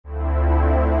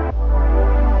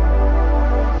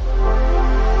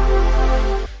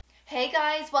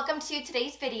guys, welcome to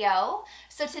today's video.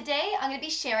 So today I'm going to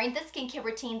be sharing the skincare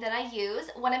routine that I use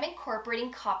when I'm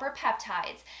incorporating copper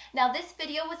peptides. Now this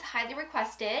video was highly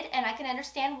requested and I can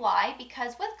understand why,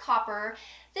 because with copper,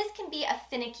 this can be a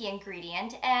finicky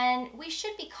ingredient and we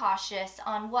should be cautious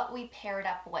on what we pair it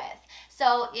up with.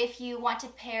 So if you want to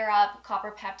pair up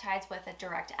copper peptides with a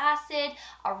direct acid,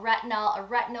 a retinol, a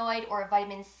retinoid, or a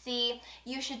vitamin C,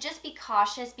 you should just be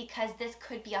cautious because this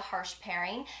could be a harsh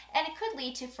pairing and it could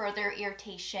lead to further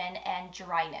irritation and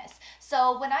dryness.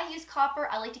 So when I use copper,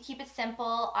 I like to keep it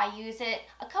simple. I use it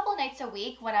a couple nights a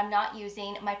week when I'm not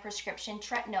using my prescription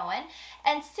Tretinoin.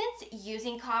 And since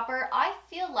using copper, I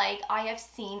feel like I have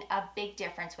seen a big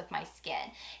difference with my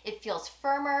skin. It feels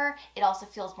firmer, it also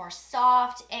feels more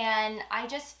soft, and I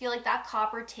just feel like that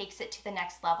copper takes it to the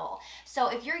next level. So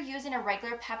if you're using a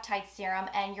regular peptide serum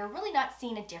and you're really not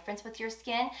seeing a difference with your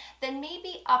skin, then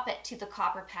maybe up it to the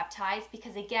copper peptides,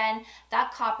 because again,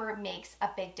 that copper makes a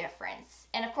big difference.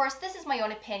 And of course, this is my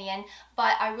own opinion,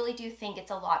 but I really do think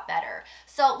it's a lot better.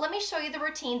 So let me show you the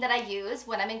routine that I use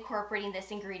when I'm incorporating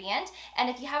this ingredient. And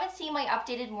if you haven't seen my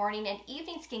updated morning and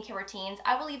evening skincare routines,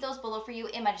 I will leave those below for you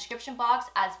in my description box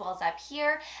as well as up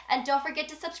here. And don't forget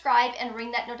to subscribe and ring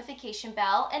that notification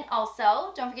bell. And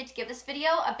also, don't forget to give this video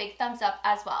a big thumbs up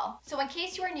as well. So in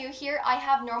case you are new here, I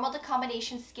have normal to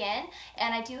combination skin,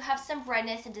 and I do have some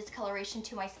redness and discoloration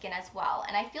to my skin as well.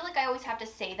 And I feel like I always have to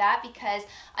say that because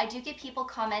I do get people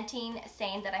commenting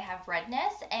saying that I have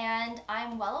redness, and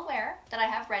I'm well aware that I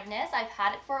have redness. I've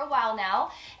had it for a while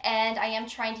now, and I am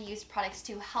trying to use products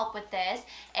to help with this.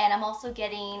 And I'm also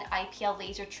getting IPL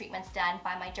laser treatments done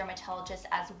by my dermatologist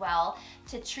as well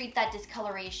to treat that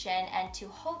discoloration and to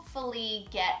hopefully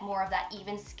get more of that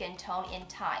even skin tone in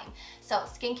time. So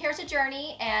skincare is a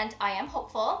journey and I am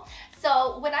hopeful.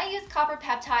 So when I use copper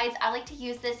peptides, I like to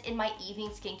use this in my evening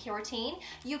skincare routine.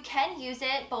 You can use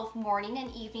it both morning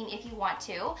and evening if you want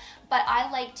to, but I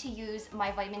like to use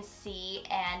my vitamin C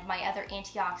and my other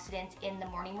antioxidants in the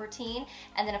morning routine,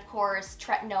 and then of course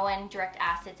tretinoin, direct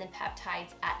acids, and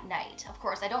peptides at night. Of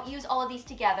course, I don't use all of these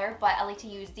together, but I like to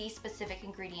use these specific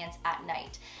ingredients at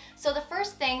night. So the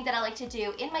first thing that I like to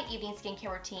do in my evening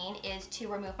skincare routine is to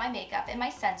remove my makeup and my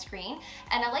sunscreen,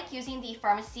 and I like using the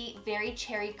Pharmacy Very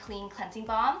Cherry Clean Cleansing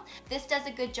Balm. This does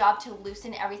a good job to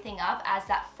loosen everything up as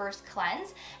that first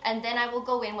cleanse, and then I will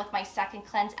go in with my second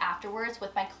cleanse afterwards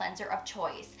with my cleanser of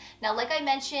choice. Now, like I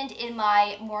mentioned in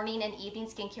my morning and evening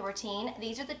skincare routine,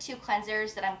 these are the two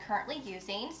cleansers that I'm currently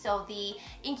using. So the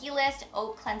Inkey List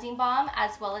Oat Cleansing Balm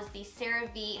as well as the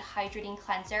CeraVe Hydrating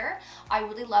Cleanser. I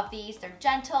really love these. They're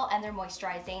gentle and they're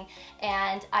moisturizing,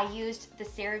 and I used the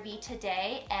CeraVe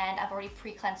today and I've already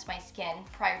pre-cleansed my skin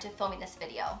prior to filming this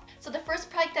video. So the first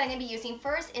product that I'm going to be using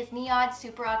first is Niod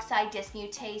Superoxide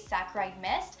Dismutase Saccharide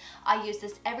Mist. I use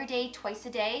this every day, twice a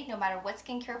day, no matter what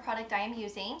skincare product I am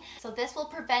using. So this will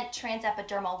prevent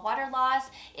transepidermal water loss.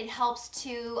 It helps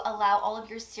to allow all of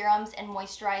your serums and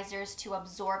moisturizers to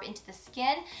absorb into the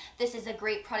skin. This is a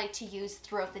great product to use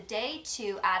throughout the day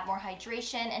to add more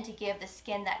hydration and to give the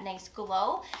skin that nice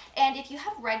glow. And if you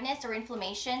have redness or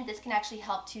inflammation, this can actually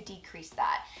help to decrease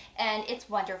that. And it's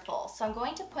wonderful. So I'm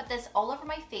going to put this all over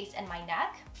my face and my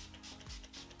neck.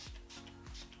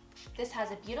 This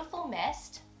has a beautiful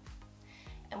mist.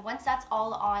 And once that's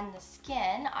all on the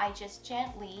skin, I just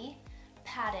gently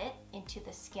pat it into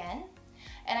the skin.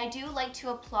 And I do like to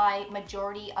apply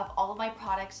majority of all of my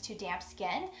products to damp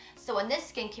skin. So in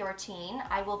this skincare routine,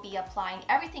 I will be applying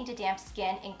everything to damp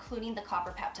skin, including the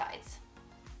copper peptides.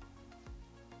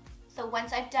 So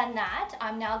once I've done that,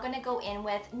 I'm now going to go in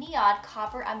with Niod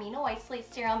Copper Amino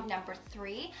Isolate Serum number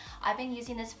 3. I've been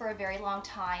using this for a very long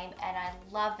time and I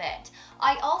love it.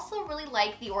 I also really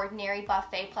like the Ordinary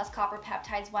Buffet Plus Copper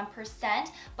Peptides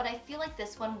 1%, but I feel like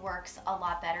this one works a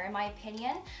lot better in my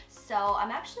opinion. So I'm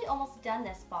actually almost done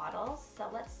this bottle, so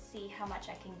let's see how much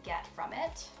I can get from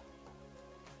it.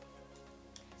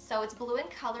 So it's blue in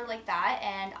color like that,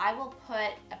 and I will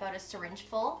put about a syringe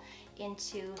full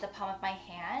into the palm of my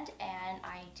hand, and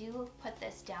I do put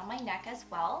this down my neck as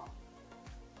well.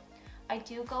 I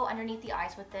do go underneath the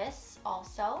eyes with this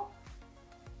also.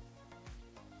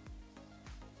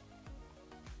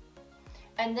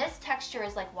 And this texture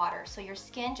is like water, so your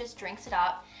skin just drinks it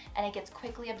up and it gets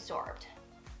quickly absorbed.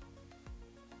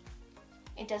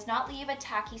 It does not leave a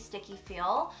tacky, sticky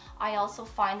feel. I also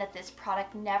find that this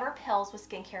product never pills with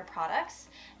skincare products.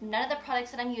 None of the products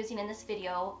that I'm using in this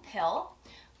video pill,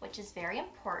 which is very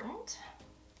important.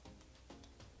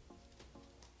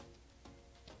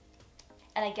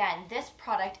 And again, this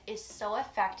product is so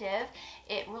effective.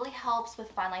 It really helps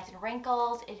with fine lines and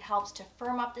wrinkles. It helps to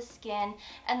firm up the skin.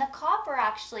 And the copper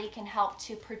actually can help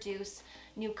to produce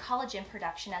new collagen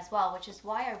production as well, which is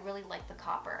why I really like the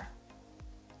copper.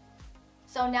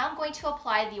 So now I'm going to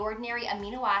apply the ordinary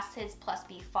amino acids plus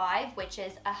B5, which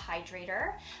is a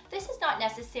hydrator. This is not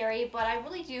necessary, but I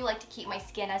really do like to keep my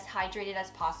skin as hydrated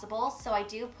as possible. So I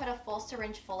do put a full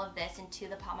syringe full of this into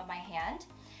the palm of my hand.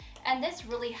 And this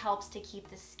really helps to keep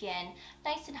the skin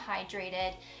nice and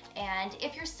hydrated. And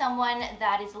if you're someone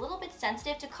that is a little bit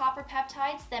sensitive to copper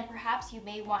peptides, then perhaps you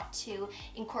may want to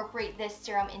incorporate this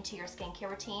serum into your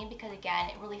skincare routine, because again,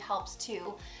 it really helps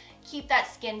to keep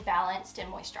that skin balanced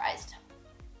and moisturized.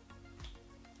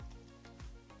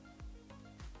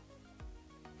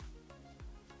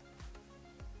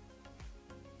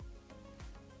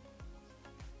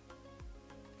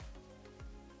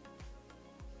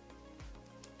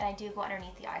 And I do go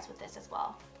underneath the eyes with this as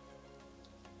well.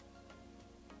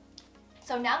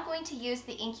 So now I'm going to use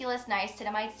the Inculus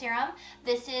Niacinamide Serum.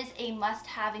 This is a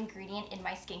must-have ingredient in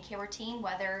my skincare routine,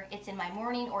 whether it's in my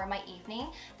morning or in my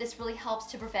evening. This really helps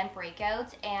to prevent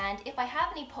breakouts, and if I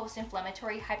have any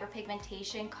post-inflammatory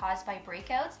hyperpigmentation caused by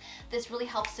breakouts, this really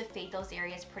helps to fade those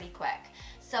areas pretty quick.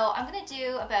 So I'm going to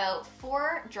do about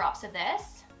 4 drops of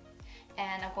this,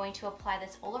 and I'm going to apply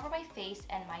this all over my face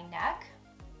and my neck.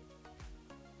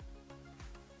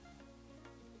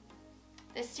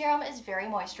 This serum is very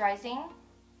moisturizing,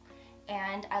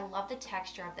 and I love the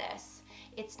texture of this.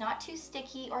 It's not too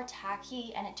sticky or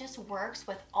tacky, and it just works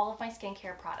with all of my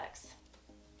skincare products.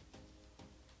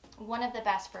 One of the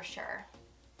best for sure.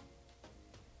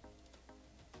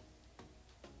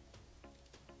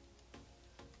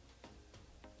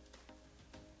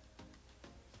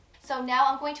 So now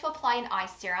I'm going to apply an eye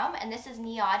serum, and this is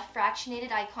NIOD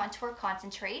Fractionated Eye Contour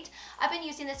Concentrate. I've been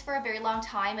using this for a very long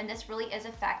time, and this really is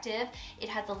effective. It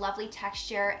has a lovely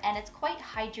texture, and it's quite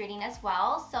hydrating as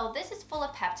well. So this is full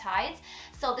of peptides.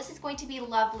 So this is going to be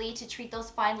lovely to treat those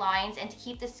fine lines and to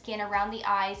keep the skin around the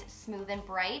eyes smooth and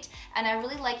bright. And I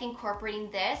really like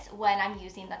incorporating this when I'm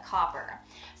using the copper.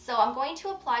 So I'm going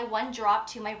to apply 1 drop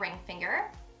to my ring finger.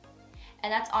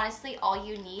 And that's honestly all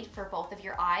you need for both of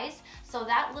your eyes. So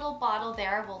that little bottle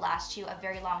there will last you a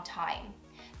very long time.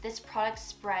 This product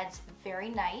spreads very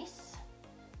nice,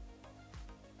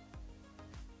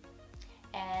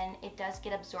 and it does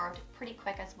get absorbed pretty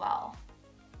quick as well.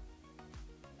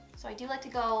 So I do like to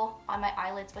go on my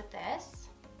eyelids with this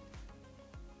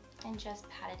and just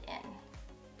pat it in.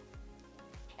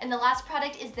 And the last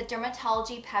product is the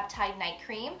Dermatology Peptide Night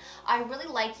Cream. I really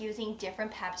like using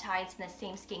different peptides in the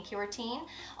same skincare routine,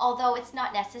 although it's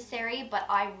not necessary, but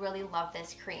I really love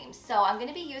this cream. So I'm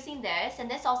gonna be using this, and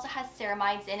this also has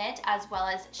ceramides in it, as well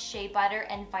as shea butter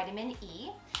and vitamin E.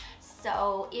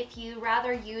 So if you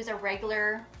rather use a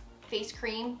regular face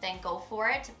cream, then go for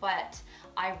it, but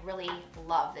I really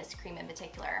love this cream in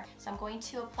particular. So I'm going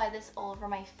to apply this all over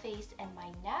my face and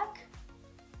my neck.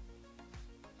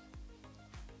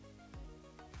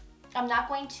 I'm not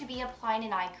going to be applying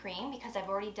an eye cream because I've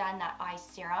already done that eye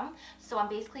serum, so I'm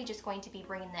basically just going to be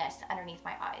bringing this underneath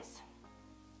my eyes.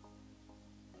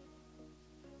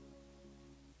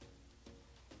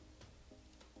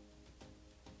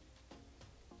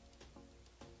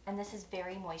 And this is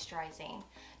very moisturizing.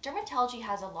 Dermatology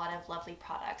has a lot of lovely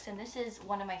products, and this is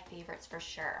one of my favorites for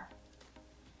sure.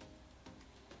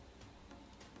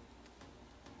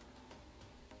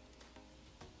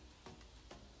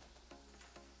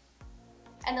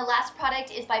 And the last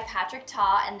product is by Patrick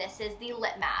Ta, and this is the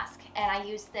lip mask. And I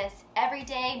use this every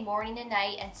day, morning and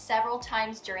night, and several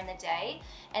times during the day.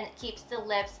 And it keeps the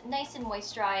lips nice and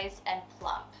moisturized and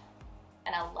plump.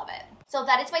 And I love it. So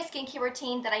that is my skincare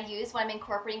routine that I use when I'm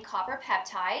incorporating copper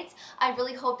peptides. I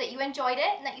really hope that you enjoyed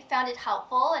it and that you found it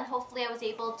helpful, and hopefully I was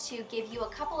able to give you a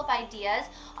couple of ideas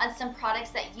on some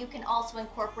products that you can also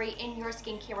incorporate in your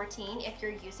skincare routine if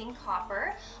you're using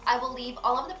copper. I will leave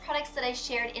all of the products that I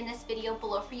shared in this video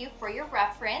below for you for your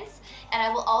reference, and I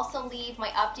will also leave my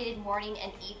updated morning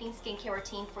and evening skincare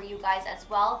routine for you guys as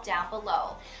well down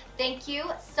below. Thank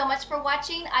you so much for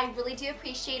watching. I really do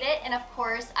appreciate it, and of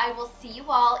course I will see you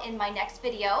all in my next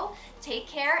video. Take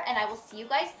care, and I will see you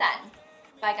guys then.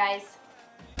 Bye guys.